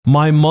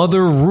My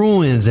mother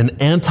ruins an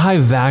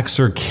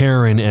anti-vaxxer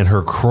Karen and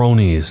her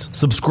cronies.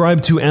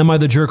 Subscribe to Am I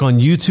the Jerk on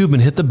YouTube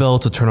and hit the bell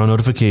to turn on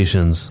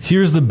notifications.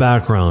 Here's the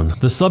background.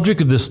 The subject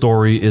of this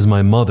story is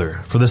my mother.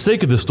 For the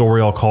sake of this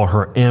story, I'll call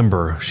her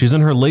Amber. She's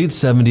in her late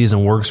 70s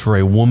and works for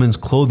a woman's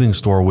clothing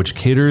store which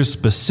caters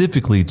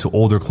specifically to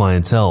older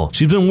clientele.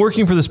 She's been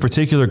working for this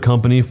particular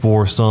company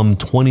for some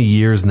 20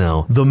 years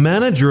now. The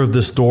manager of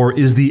the store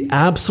is the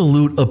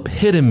absolute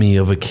epitome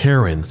of a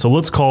Karen. So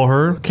let's call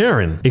her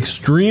Karen.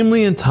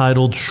 Extremely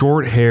entitled,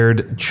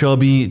 short-haired,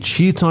 chubby,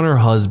 cheats on her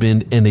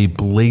husband, and a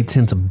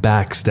blatant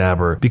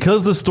backstabber.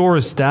 Because the store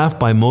is staffed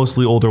by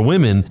mostly older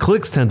women,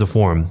 cliques tend to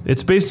form.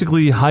 It's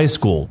basically high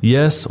school.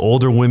 Yes,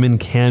 older women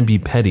can be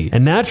petty.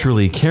 And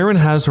naturally, Karen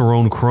has her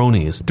own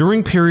cronies.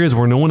 During periods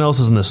where no one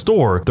else is in the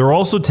store, there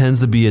also tends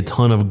to be a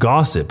ton of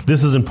gossip.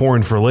 This is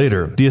important for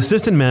later. The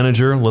assistant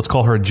manager, let's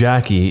call her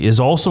Jackie, is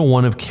also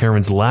one of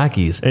Karen's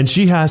lackeys, and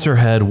she has her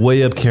head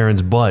way up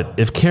Karen's butt.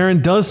 If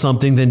Karen does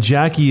something, then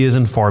Jackie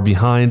isn't far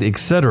behind,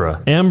 etc.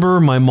 Amber,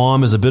 my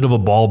mom, is a bit of a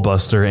ball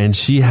buster and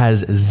she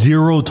has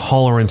zero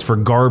tolerance for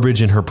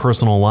garbage in her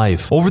personal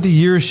life. Over the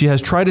years, she has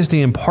tried to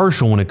stay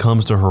impartial when it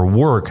comes to her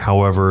work,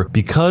 however,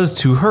 because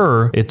to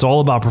her, it's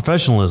all about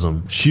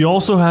professionalism. She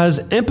also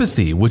has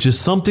empathy, which is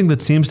something that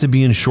seems to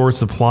be in short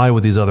supply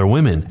with these other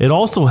women. It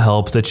also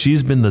helps that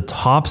she's been the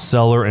top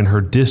seller in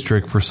her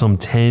district for some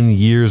 10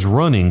 years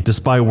running,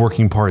 despite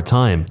working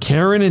part-time.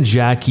 Karen and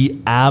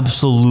Jackie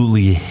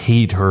absolutely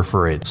hate her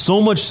for it.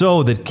 So much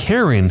so that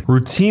Karen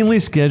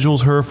routinely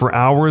schedules her for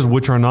hours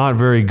which are not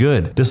very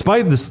good.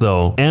 Despite this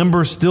though,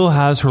 Amber still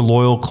has her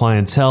loyal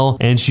clientele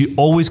and she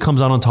always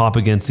comes out on top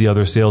against the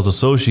other sales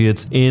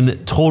associates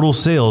in total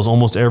sales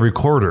almost every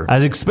quarter.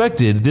 As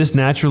expected, this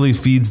naturally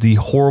feeds the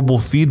horrible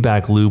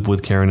feedback loop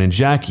with Karen and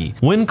Jackie.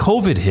 When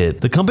COVID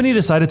hit, the company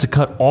decided to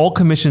cut all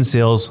commission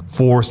sales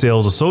for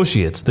sales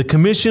associates. The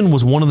commission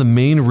was one of the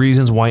main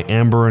reasons why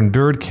Amber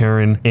endured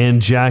Karen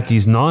and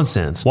Jackie's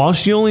nonsense. While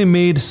she only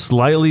made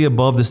slightly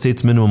above the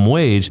state's minimum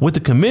wage, with the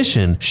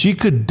commission, she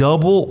could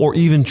double or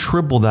even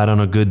triple that on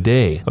a good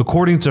day.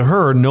 According to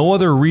her, no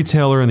other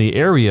retailer in the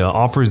area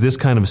offers this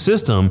kind of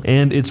system,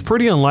 and it's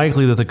pretty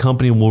unlikely that the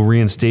company will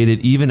reinstate it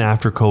even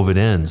after COVID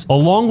ends.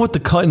 Along with the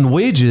cut in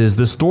wages,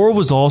 the store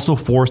was also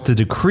forced to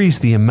decrease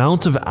the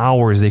amount of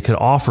hours they could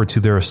offer to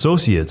their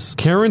associates.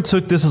 Karen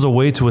took this as a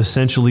way to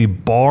essentially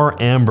bar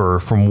Amber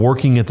from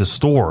working at the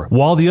store.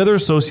 While the other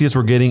associates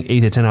were getting 8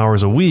 to 10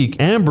 hours a week,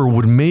 Amber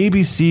would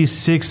maybe see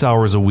 6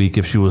 hours a week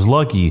if she was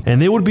lucky,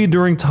 and they would be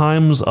during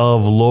times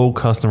of low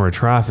customer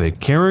traffic.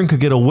 Karen could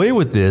get away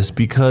with this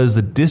because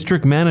the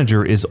district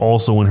manager is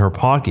also in her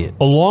pocket.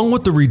 Along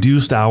with the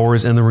reduced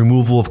hours and the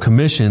removal of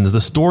commissions,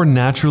 the store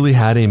naturally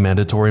had a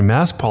mandatory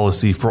mask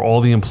policy for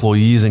all the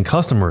employees and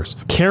customers.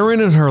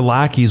 Karen and her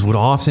lackeys would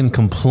often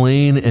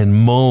complain and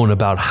moan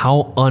about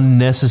how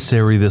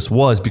unnecessary this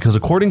was because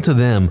according to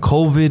them,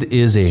 COVID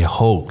is a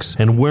hoax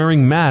and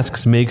wearing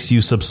masks makes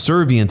you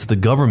subservient to the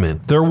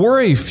government. There were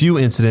a few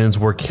incidents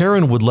where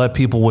Karen would let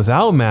people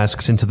without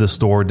masks into the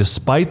store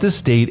despite the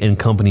state and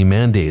company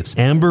mandates.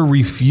 Amber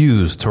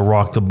refused to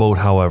rock the boat,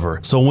 however.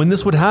 So when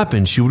this would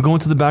happen, she would go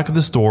into the back of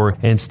the store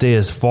and stay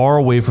as far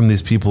away from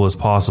these people as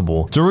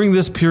possible. During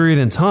this period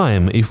in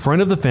time, a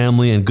friend of the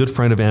family and good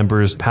friend of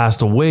Amber's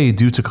passed away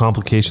due to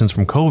complications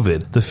from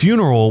COVID. The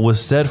funeral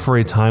was set for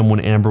a time when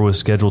Amber was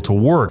scheduled to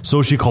work,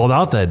 so she called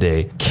out that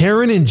day.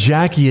 Karen and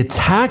Jackie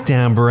attacked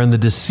Amber and the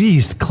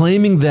deceased,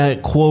 claiming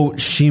that, quote,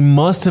 she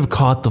must have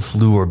caught the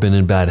flu or been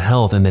in bad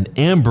health, and that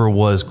Amber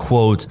was,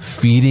 quote,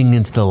 feeding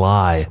into the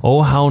lie.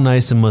 Oh, how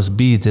nice it must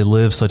be to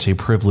live such a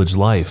privileged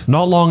life.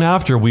 Not long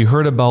after, we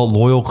heard about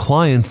loyal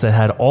clients that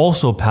had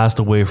also passed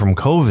away from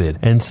COVID,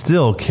 and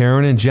still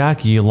Karen and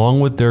Jackie, along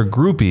with their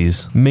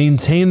groupies,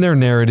 maintained their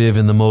narrative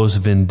in the most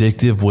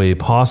vindictive way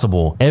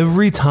possible.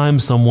 Every time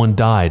someone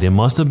died, it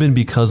must have been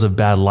because of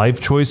bad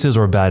life choices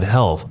or bad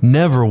health.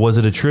 Never was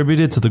it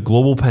attributed to the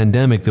global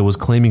pandemic that was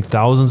claiming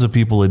thousands of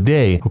people a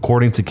day,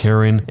 according to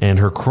Karen and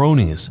her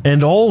cronies.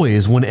 And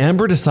always, when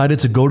Amber decided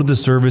to go to the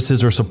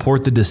services or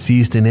support the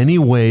deceased in any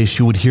way,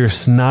 she would hear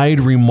snide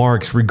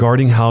remarks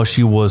regarding how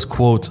she was,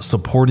 quote,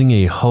 supporting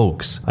a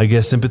hoax. I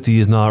guess sympathy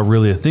is not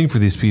really a thing for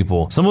these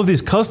people. Some of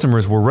these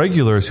customers were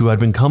regulars who had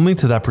been coming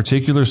to that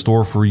particular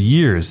store for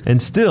years,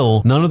 and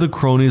still, none of the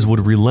cronies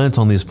would relent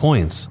on these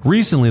points.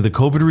 Recently, the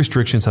COVID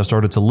restrictions have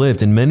started to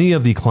lift, and many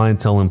of the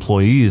clientele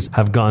employees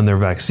have gotten their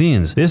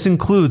vaccines. This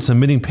includes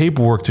submitting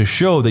paperwork to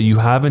show that you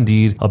have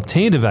indeed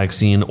obtained a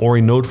vaccine or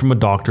a note from a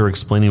doctor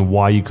explaining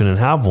why you couldn't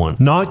have one.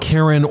 Not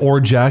Karen or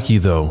Jackie,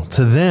 though.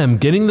 To them,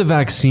 getting the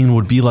vaccine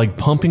would be like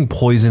pumping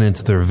poison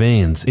into their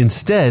veins.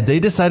 Instead, they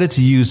decided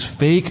to use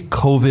fake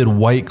COVID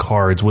white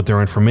cards with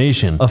their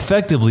information,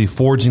 effectively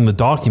forging the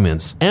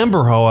documents.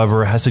 Amber,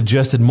 however, has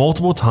suggested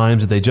multiple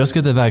times that they just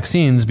get the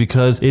vaccines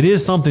because it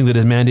is something that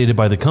is mandated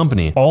by the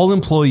company. All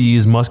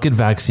employees must get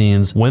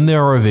vaccines when they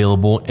are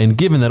available, and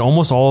given that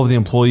almost all of the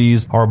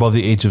employees are above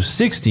the age of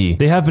 60,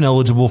 they have been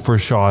eligible for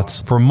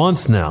shots for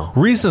months now.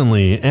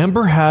 Recently,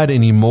 Amber had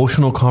an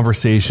emotional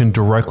conversation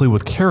directly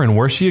with Karen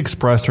where she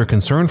expressed her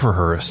concern for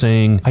her,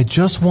 saying, "I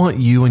just want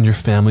you and your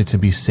family to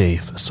be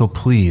safe, so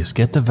please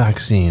get the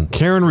vaccine."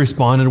 Karen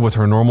responded with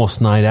her normal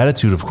snide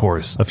attitude, of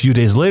course. A few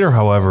days later,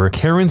 however,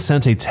 Karen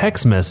sent a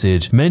text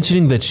message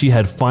mentioning that she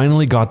had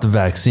finally got the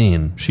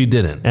vaccine. She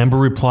didn't. Amber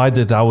replied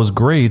that that was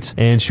great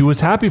and she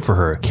was happy for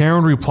her.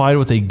 Karen replied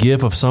with a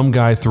gif of some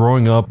guy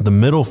throwing up the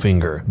middle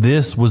finger.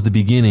 This was the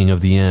beginning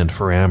of the end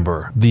for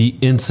Amber. The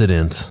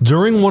incident.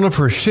 During one of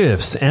her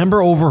shifts,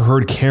 Amber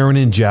overheard Karen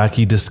and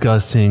Jackie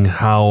discussing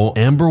how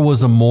Amber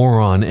was a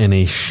moron and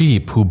a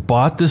sheep who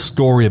bought this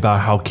story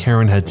about how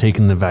Karen had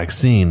taken the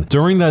vaccine.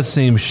 During that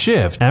same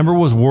shift, Amber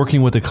was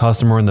working with a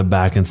customer in the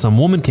back and some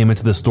woman came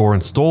into the store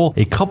and stole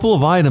a couple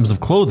of items of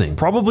clothing,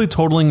 probably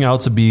totaling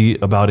out to be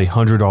about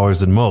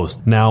 $100 at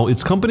most. Now,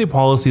 it's company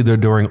policy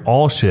that during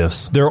all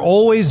shifts, there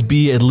always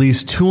be at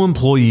least 2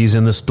 employees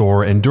in the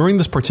store, and during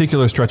this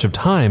particular stretch of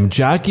time,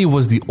 Jackie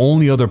was the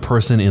only other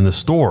person in the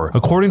store.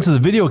 According to the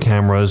video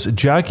cameras,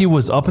 Jackie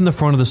was up in the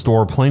front of the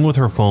store playing with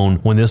her phone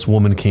when this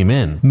woman came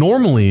in.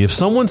 Normally, if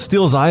someone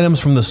steals items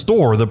from the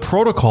store, the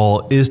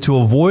protocol is to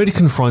avoid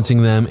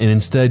confronting them and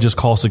instead just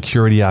call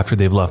security after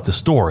they've left the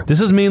store.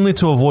 This is mainly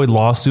to avoid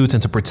lawsuits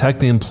and to protect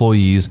the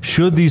employees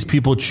should these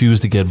people choose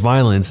to get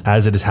violent,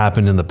 as it has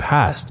happened in the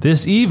past.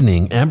 This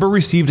evening, Amber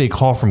received a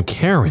call from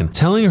Karen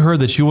telling her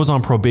that she was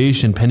on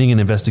probation pending an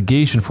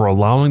investigation for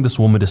allowing this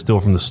woman to steal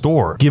from the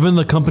store. Given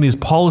the company's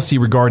policy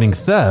regarding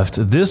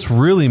theft, this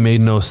really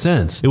made no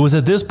sense. It was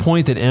at this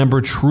point that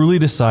Amber truly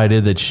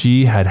decided that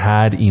she had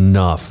had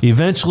enough.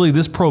 Eventually,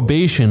 this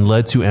probation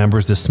led to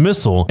Amber's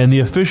dismissal, and the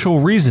official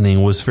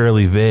reasoning was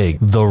fairly vague: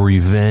 the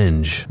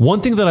revenge.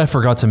 One thing that I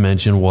forgot to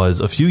mention was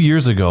a few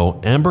years ago,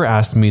 Amber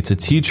asked me to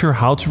teach her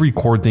how to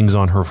record things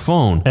on her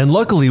phone, and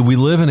luckily we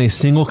live in a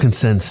single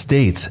consent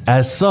state.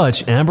 As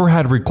such, Amber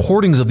had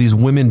recordings of these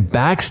women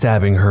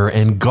backstabbing her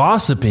and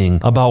gossiping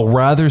about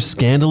rather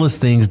scandalous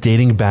things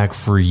dating back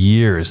for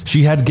years.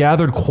 She had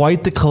gathered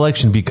quite the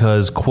collection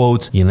because,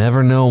 quote, "You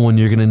never know when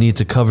you're going to need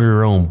to cover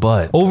your own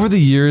butt." Over the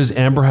years,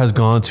 Amber has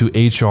gone to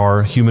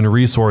HR, human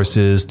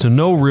resources, to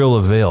no real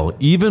avail,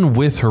 even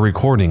with her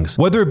recordings.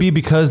 Whether it be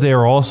because they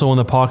are also in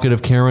the pocket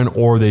of Karen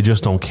or they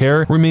just don't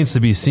care, remains to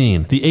be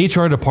seen. The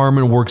HR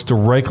department works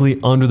directly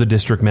under the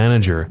district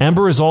manager.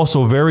 Amber is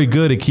also very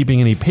good at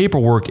keeping any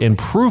paperwork and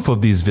proof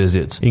of these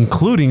visits,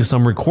 including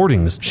some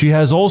recordings. She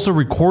has also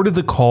recorded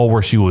the call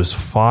where she was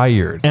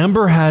fired.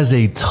 Amber has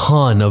a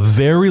ton of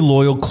very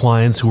loyal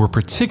clients who were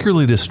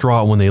particularly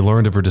distraught when they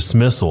learned of her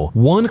dismissal.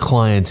 One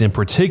client in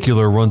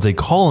particular runs a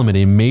column in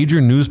a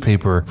major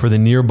newspaper for the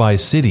nearby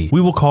city.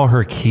 We will call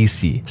her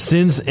Casey.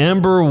 Since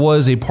Amber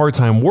was a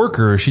part-time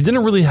worker, she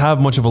didn't really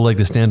have much of a leg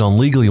to stand on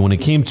legally when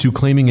it came to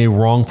claiming a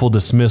wrongful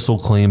dismissal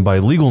claim by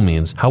legal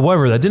means.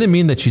 However, that didn't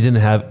mean that she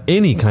didn't have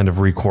any kind of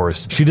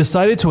recourse. She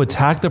decided to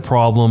attack the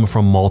problem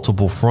from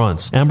multiple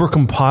fronts. Amber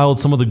compiled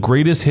some of the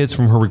greatest hits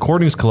from her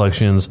recordings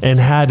collections and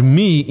had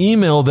me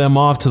email them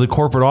off to the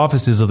corporate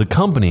offices of the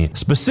company,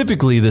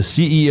 specifically the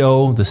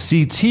CEO, the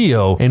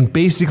CTO, and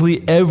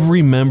basically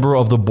every member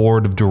of the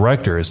board of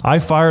directors. I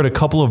fired a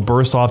couple of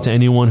bursts off to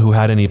anyone who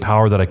had any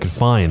power that I could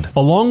find.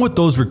 Along with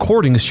those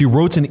recordings, she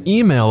wrote an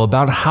email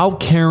about how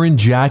Karen,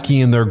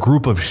 Jackie, and their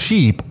group of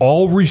sheep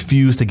all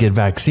refused to get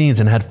vaccines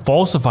and had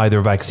falsified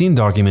their vaccine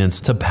documents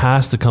to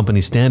pass the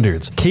company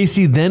standards.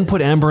 Casey then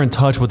put Amber in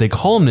touch with a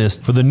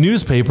columnist for the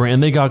newspaper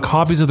and they got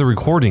copies of the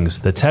recordings,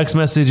 the text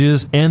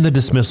messages, and the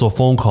dismissal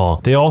phone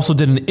call. They also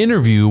did an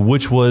interview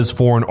which was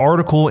for an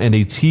article and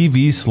a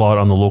TV slot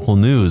on the local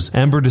news.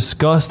 Amber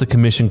discussed the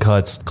commission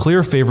cuts,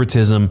 clear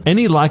favoritism,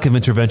 any lack of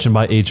intervention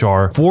by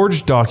HR,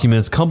 forged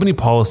documents, company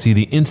policy,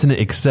 the incident,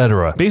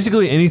 etc.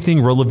 Basically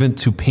anything relevant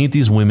to paint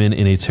these women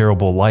in a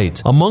terrible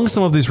light. Among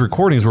some of these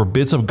recordings were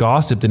bits of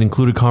gossip that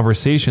included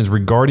conversations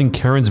regarding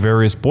Karen's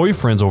various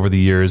boyfriends over the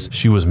years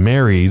she was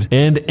married,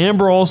 and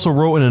Amber also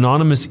wrote an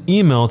anonymous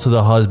email to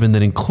the husband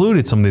that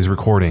included some of these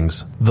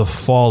recordings. The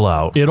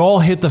fallout. It all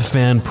hit the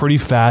fan pretty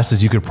fast,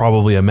 as you could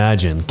probably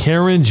imagine.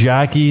 Karen,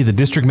 Jackie, the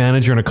district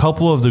manager, and a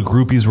couple of the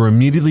groupies were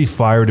immediately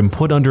fired and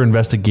put under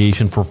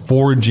investigation for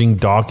forging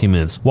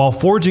documents. While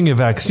forging a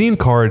vaccine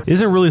card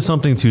isn't really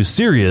something too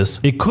serious,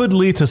 it could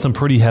lead to some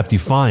pretty hefty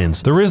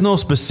fines. There is no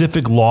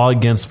specific law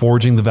against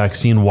forging the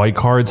vaccine white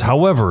cards.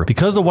 However,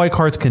 because the white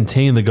cards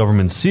contain the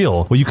government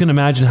seal, well, you can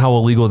imagine how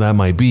illegal that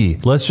might be.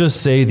 Let's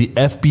just say the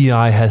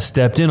FBI has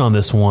stepped in on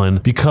this one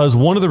because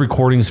one of the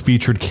recordings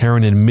featured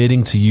Karen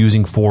admitting to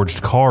using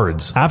forged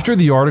cards. After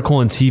the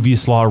article and TV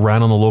slot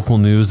ran on the local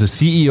news, the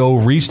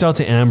CEO reached out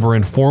to Amber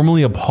and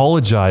formally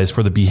apologized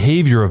for the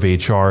behavior of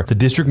HR, the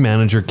district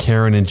manager,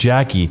 Karen, and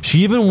Jackie. She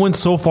even went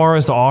so far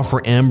as to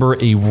offer Amber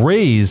a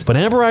raise, but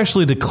Amber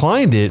actually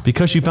declined it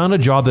because she found a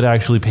job that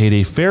actually paid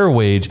a fair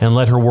wage and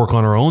let her work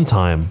on her own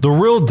time. The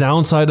real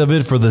downside of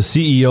it for the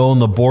CEO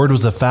and the board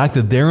was the fact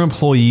that their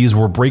employees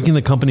were breaking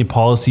the company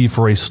policy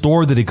for a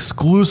store that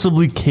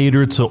exclusively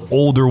catered to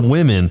older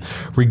women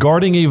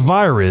regarding a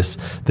virus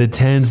that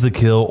tends to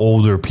kill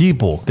older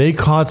people. They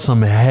caught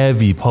some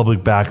heavy public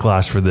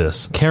backlash for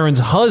this. Karen's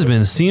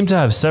husband seemed to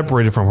have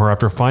separated from her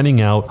after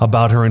finding out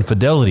about her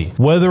infidelity.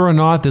 Whether or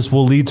not this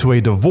will lead to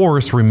a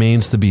divorce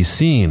remains to be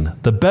seen. scene.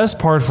 The best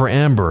part for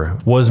Amber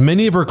was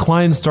many of her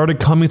clients started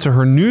coming to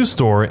her new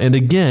store, and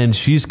again,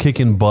 she's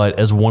kicking butt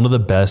as one of the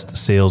best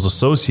sales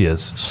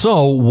associates.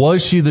 So,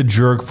 was she the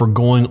jerk for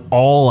going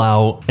all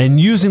out and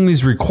using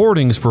these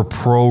recordings for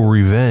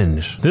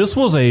pro-revenge? This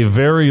was a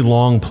very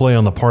long play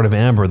on the part of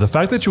Amber. The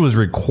fact that she was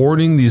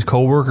recording these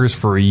coworkers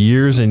for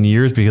years and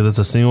years because it's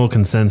a single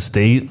consent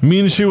state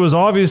means she was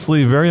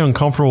obviously very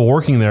uncomfortable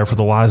working there for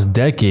the last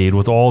decade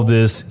with all of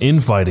this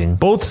infighting.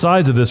 Both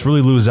sides of this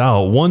really lose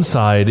out. One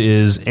side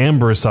is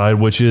Amber's side,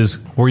 which is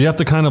where you have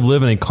to kind of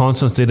live in a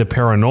constant state of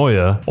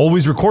paranoia,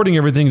 always recording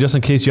everything just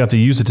in case you have to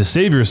use it to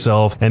save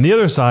yourself. And the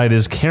other side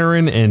is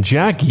Karen and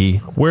Jackie,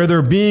 where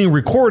they're being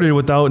recorded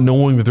without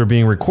knowing that they're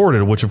being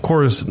recorded, which of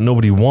course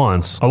nobody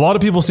wants. A lot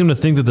of people seem to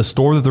think that the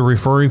store that they're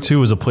referring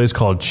to is a place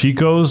called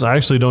Chico's. I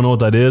actually don't know what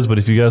that is, but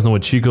if you guys know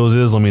what Chico's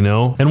is, let me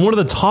know. And one of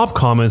the top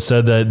comments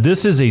said that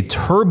this is a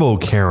turbo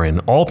Karen.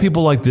 All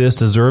people like this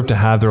deserve to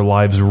have their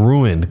lives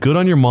ruined. Good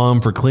on your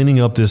mom for cleaning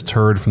up this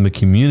turd from the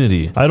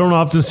community. I don't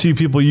often see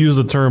people use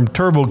the term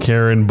turbo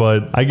Karen,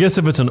 but I guess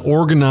if it's an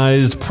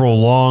organized,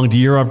 prolonged,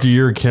 year after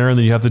year Karen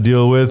that you have to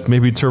deal with,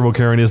 maybe turbo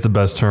Karen is the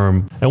best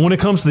term. And when it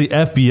comes to the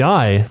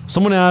FBI,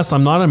 someone asked,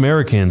 I'm not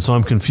American, so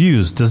I'm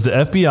confused. Does the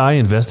FBI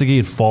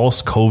investigate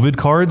false COVID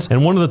cards?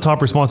 And one of the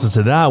top responses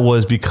to that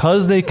was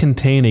because they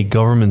contain a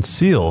government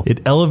seal,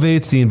 it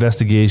elevates the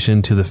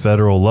investigation to the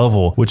federal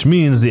level, which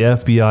means the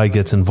FBI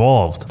gets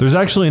involved. There's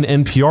actually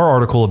an NPR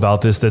article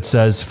about this that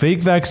says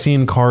fake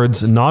vaccine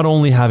cards not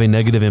only have a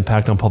negative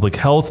impact on public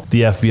health,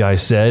 the FBI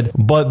said,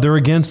 but they're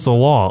against the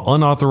law.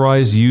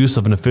 Unauthorized use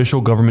of an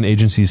official government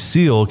agency's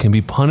seal can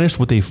be punished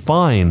with a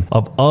fine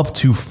of up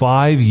to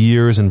 5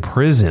 years in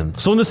prison.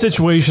 So in this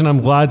situation,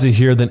 I'm glad to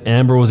hear that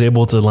Amber was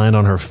able to land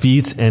on her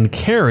feet, and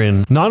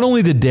Karen not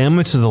only did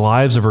damage to the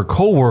lives of her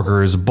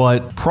co-workers,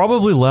 but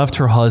probably left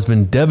her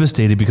husband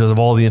devastated because of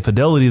all the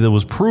infidelity that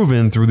was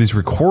proven through these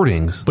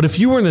recordings. But if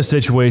you were in this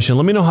situation,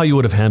 let me know how you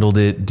would have handled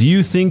it. Do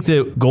you think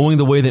that going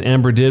the way that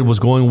Amber did was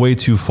going way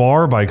too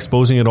far by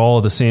exposing it all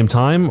at the same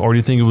time, or do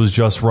you think it was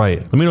just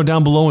right? Let me know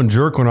down below and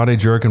jerk or not a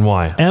jerk and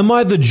why. Am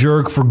I the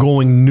jerk for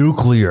going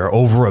nuclear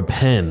over a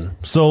pen?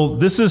 So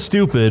this is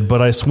stupid,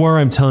 but I swear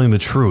I'm telling the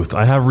truth.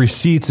 I have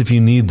receipts if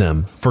you need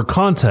them. For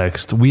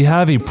context, we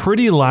have a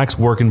pretty lax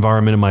work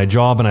environment in my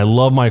job and I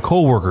love my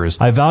coworkers.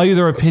 I value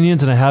their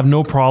opinions and I have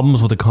no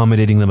problems with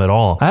accommodating them at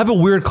all. I have a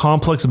weird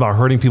complex about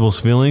hurting people's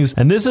feelings,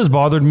 and this has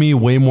bothered me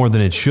way more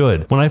than it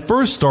should. When I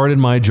first started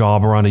my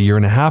job around a year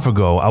and a half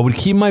ago, I would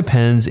keep my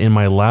pens in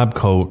my lab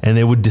coat and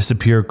they would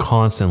disappear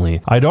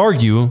constantly. I'd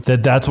argue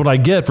that that's what I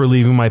get for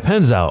leaving my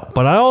pens out,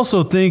 but I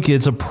also think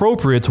it's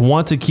appropriate to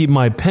want to keep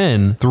my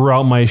pen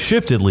throughout my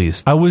shift at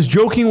least. I was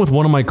joking with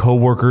one of my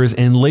coworkers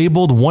and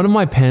labeled one of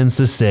my pens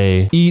to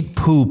say, "Eat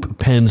poop,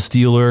 pen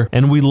stealer,"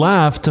 and we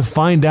laughed to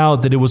find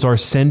out that it was our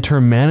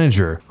center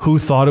manager, who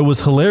thought it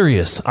was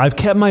hilarious. I've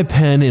kept my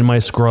pen in my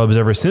scrubs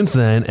ever since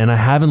then, and I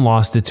haven't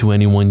lost it to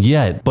anyone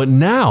yet. But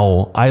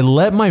now, I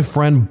let my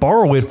friend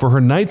borrow it for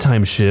her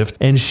nighttime shift,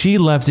 and she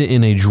left it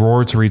in a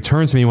drawer to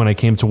return to me when I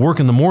came to work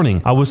in the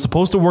morning. I was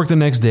supposed to work the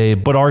next day,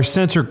 but our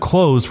center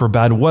closed for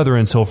bad weather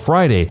until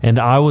Friday, and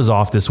I was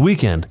off this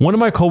weekend. One of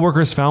my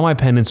coworkers found my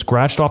pen and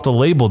scratched off the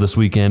label this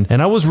weekend,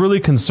 and I was really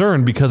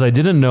concerned because I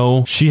didn't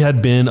know she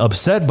had been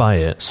upset by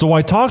it. So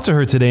I talked to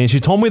her today, and she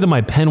told me that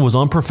my pen was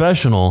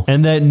unprofessional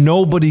and that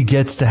nobody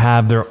gets to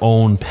have their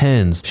own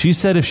pens. She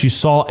said if she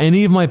saw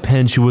any of my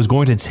pens, she was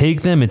going to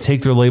take them and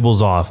take their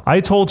labels off. I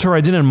told her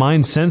I didn't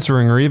mind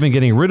censoring or even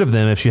getting rid of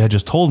them if she had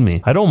just told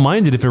me. I don't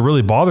mind it if it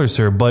really bothers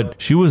her, but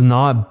she was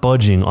not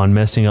budging on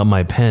messing up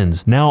my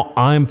pens. Now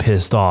I'm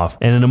pissed off,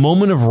 and in a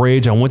moment of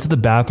rage, I went to the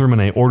bathroom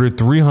and I ordered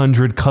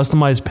 300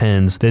 customized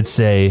pens that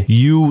say,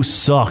 "You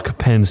suck,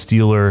 pen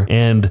stealer,"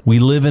 and "We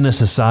live in a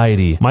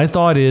society." My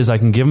thought is I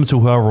can give them to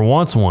whoever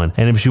wants one,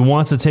 and if she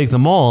wants to take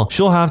them all,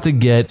 she'll have to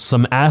get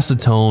some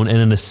acetone and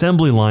an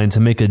assembly line to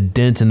make a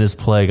dent in this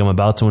plague I'm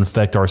about to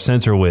infect our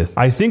center with.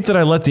 I think that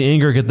I let the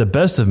anger get the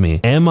best of me.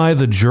 Am I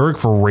the jerk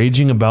for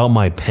raging about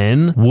my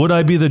pen? Would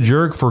I be the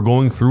jerk for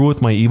going through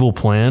with my evil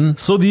plan?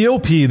 So the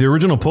OP, the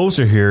original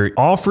poster here,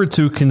 offered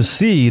to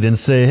concede and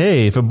say,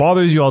 hey, if it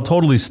bothers you, I'll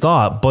totally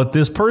stop. But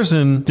this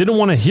person didn't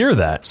want to hear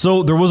that.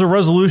 So there was a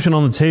resolution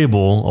on the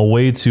table, a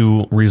way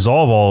to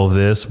resolve all of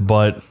this,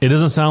 but it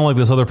doesn't sound like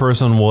this other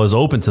person was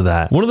open to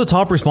that. One of the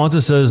top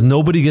responses says,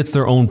 nobody gets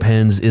their own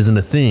pens isn't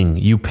a thing.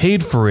 You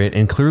paid for it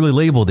and clearly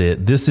labeled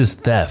it. This is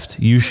theft.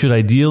 You should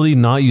ideally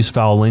not use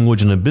foul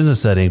language in a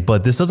business setting,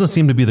 but this doesn't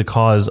seem to be the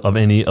cause of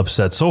any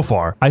upset so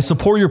far. I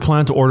support your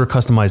plan to order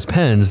customized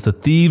pens. The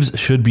thieves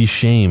should be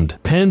shamed.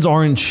 Pens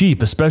aren't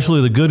cheap,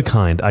 especially the good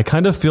kind. I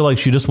kind of feel like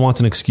she just wants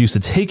an excuse to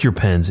take your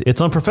pens.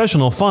 It's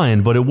unprofessional,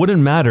 fine, but it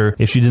wouldn't matter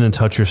if she didn't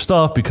touch your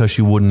stuff because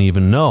she wouldn't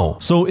even know.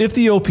 So if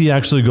the OP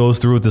actually goes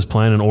through with this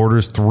plan and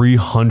orders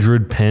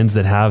 300 pens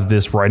that have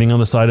this writing on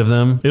the side of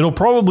them, it'll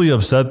probably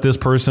upset this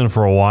person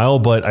for a while,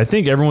 but I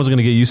think everyone's going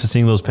to get used to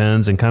seeing those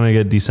pens and kind of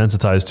get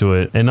desensitized to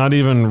it and not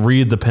even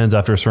read the pens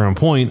after a certain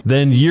point.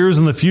 Then years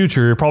in the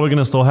future, you're probably going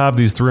to still have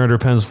these 300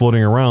 pens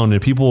floating around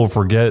and people will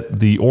forget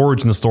the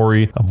origin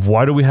story of why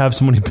Why do we have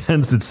so many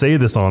pens that say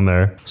this on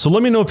there? So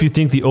let me know if you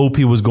think the OP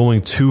was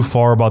going too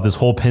far about this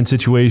whole pen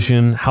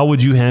situation. How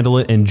would you handle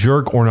it, and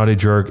jerk or not a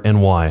jerk,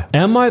 and why?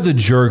 Am I the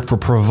jerk for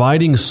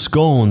providing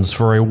scones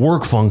for a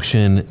work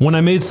function when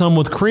I made some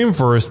with cream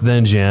first,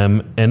 then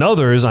jam, and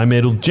others I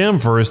made with jam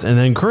first and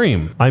then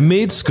cream? I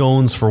made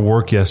scones for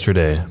work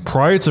yesterday.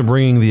 Prior to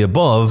bringing the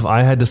above,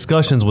 I had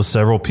discussions with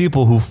several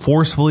people who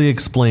forcefully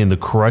explained the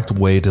correct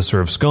way to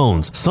serve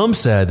scones. Some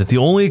said that the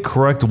only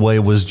correct way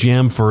was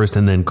jam first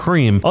and then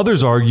cream. Others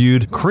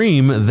argued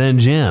cream, then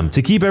jam.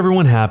 To keep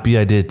everyone happy,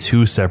 I did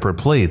 2 separate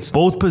plates.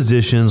 Both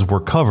positions were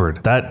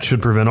covered. That should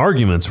prevent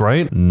arguments,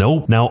 right?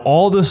 Nope. Now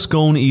all the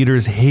scone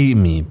eaters hate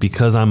me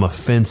because I'm a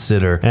fence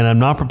sitter, and I'm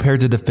not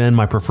prepared to defend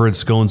my preferred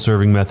scone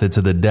serving method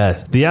to the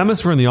death. The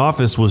atmosphere in the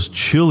office was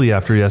chilly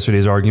after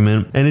yesterday's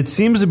argument, and it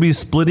seems to be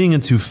splitting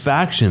into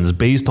factions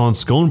based on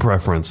scone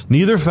preference.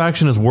 Neither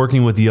faction is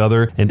working with the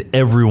other, and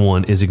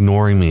everyone is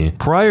ignoring me.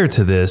 Prior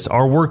to this,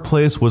 our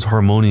workplace was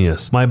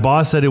harmonious. My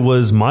boss said it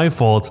was my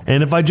fault,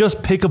 and if I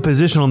just pick a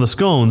position on the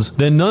scones,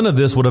 then none of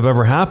this would have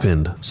ever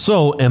happened.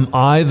 So am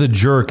I the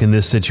jerk in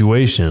this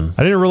situation?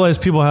 I didn't realize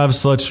people have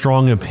such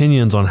strong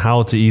opinions on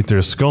how to eat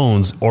their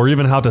scones, or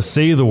even how to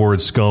say the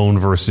word scone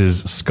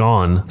versus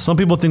scone. Some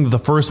people think that the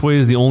first way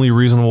is the only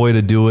reasonable way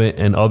to do it,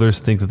 and others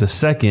think that the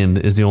second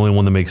is the only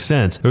one that makes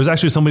sense. There was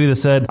actually somebody that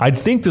said, I'd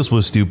think this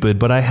was stupid,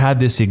 but I had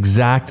this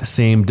exact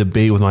same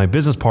debate with my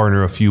business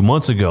partner a few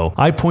months ago.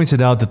 I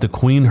pointed out that the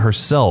Queen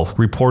herself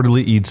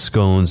reportedly eats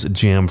scones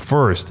jam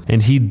first,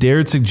 and he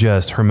dared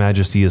suggest Her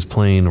Majesty is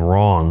plain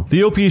wrong.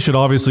 The OP should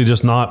obviously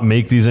just not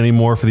make these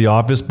anymore for the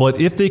office, but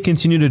if they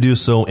continue to do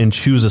so and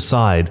choose a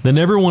side, then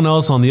everyone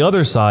else on the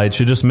other side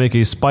should just make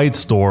a spite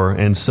store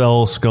and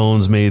sell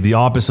scones made the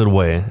opposite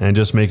way and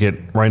just make it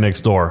right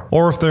next door.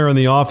 Or if they're in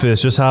the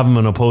office, just have them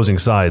on opposing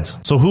sides.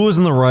 So who is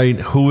in the right,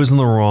 who is in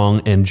the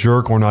wrong, and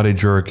jerk or not a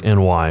jerk,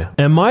 and why?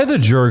 Am I the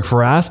jerk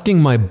for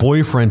asking my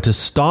boyfriend to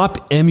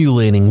stop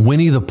emulating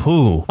Winnie the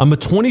Pooh? I'm a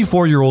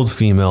 24-year-old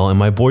female and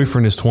my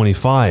boyfriend is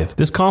 25.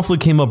 This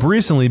conflict came up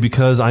recently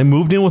because I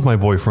moved in with my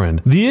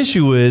boyfriend. The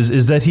issue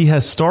is that he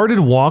has started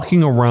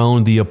walking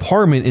around the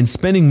apartment and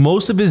spending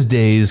most of his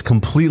days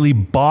completely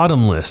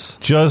bottomless.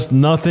 Just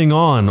nothing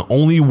on,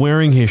 only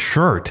wearing his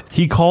shirt.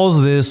 He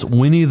calls this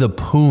Winnie the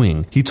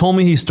Poohing. He told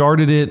me he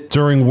started it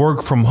during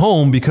work from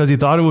home because he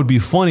thought it would be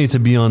funny to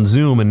be on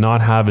Zoom and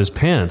not have his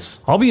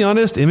pants. I'll be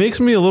honest, it makes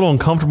me a little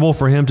uncomfortable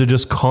for him to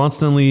just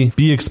constantly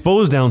be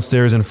exposed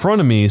downstairs in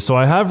front of me, so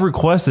I have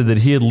requested that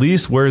he at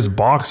least wears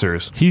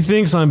boxers. He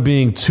thinks I'm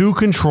being too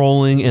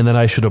controlling and that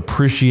I should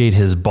appreciate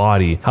his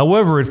body.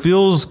 However, it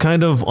feels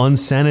kind of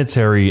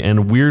unsanitary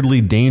and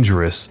weirdly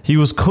dangerous. He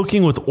was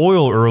cooking with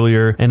oil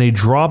earlier and a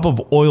drop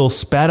of oil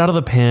spat out of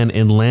the pan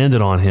and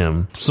landed on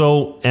him.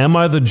 So, am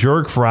I the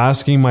jerk for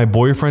asking my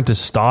boyfriend to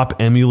stop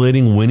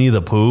emulating Winnie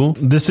the Pooh?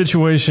 This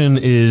situation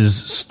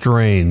is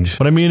strange.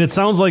 But I mean, it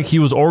sounds like he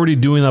was already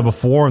doing that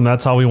before and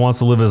that's how he wants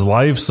to live his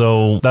life,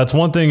 so that's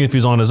one thing if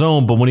he's on his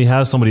own, but when he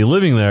has somebody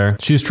living there,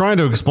 she's trying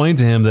to explain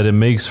to him that it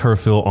makes her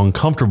feel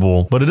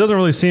uncomfortable, but it doesn't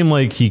really seem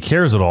like he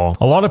cares at all.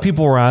 A lot of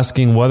people were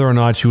asking whether or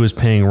not she was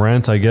paying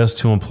rent, I guess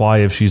to imply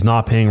if she's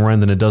not paying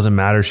rent then it doesn't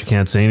matter, she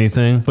can't say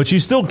anything. But she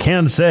still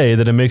can say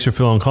that it makes her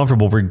feel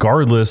uncomfortable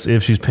regardless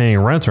if she's paying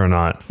rent or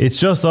not. It's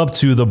just up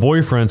to the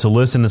boyfriend to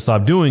listen and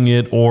stop doing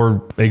it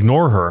or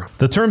ignore her.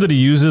 The term that he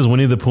uses,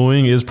 Winnie the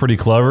Poohing, is pretty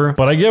clever,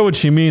 but I get what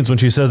she means when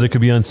she says it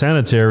could be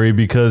unsanitary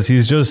because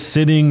he's just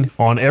sitting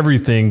on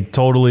everything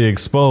totally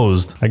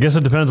exposed. I guess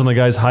it depends on the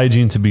guy's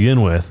hygiene to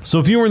begin with. So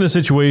if you were in this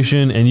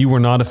situation and you were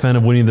not a fan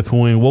of Winnie the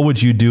Poohing, what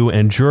would you do,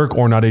 and jerk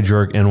or not a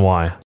jerk, and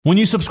why? When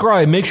you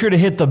subscribe, make sure to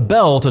hit the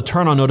bell to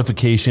turn on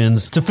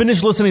notifications. To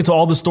finish listening to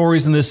all the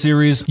stories in this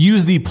series,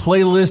 use the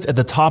playlist at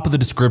the top of the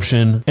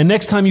description. And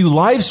next time you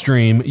live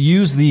stream,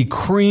 use the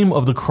cream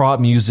of the crop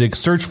music.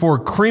 Search for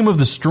Cream of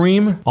the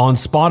Stream on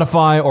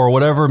Spotify or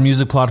whatever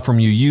music platform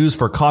you use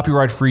for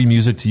copyright-free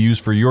music to use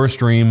for your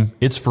stream.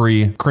 It's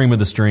free. Cream of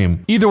the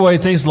Stream. Either way,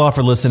 thanks a lot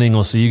for listening.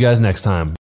 We'll see you guys next time.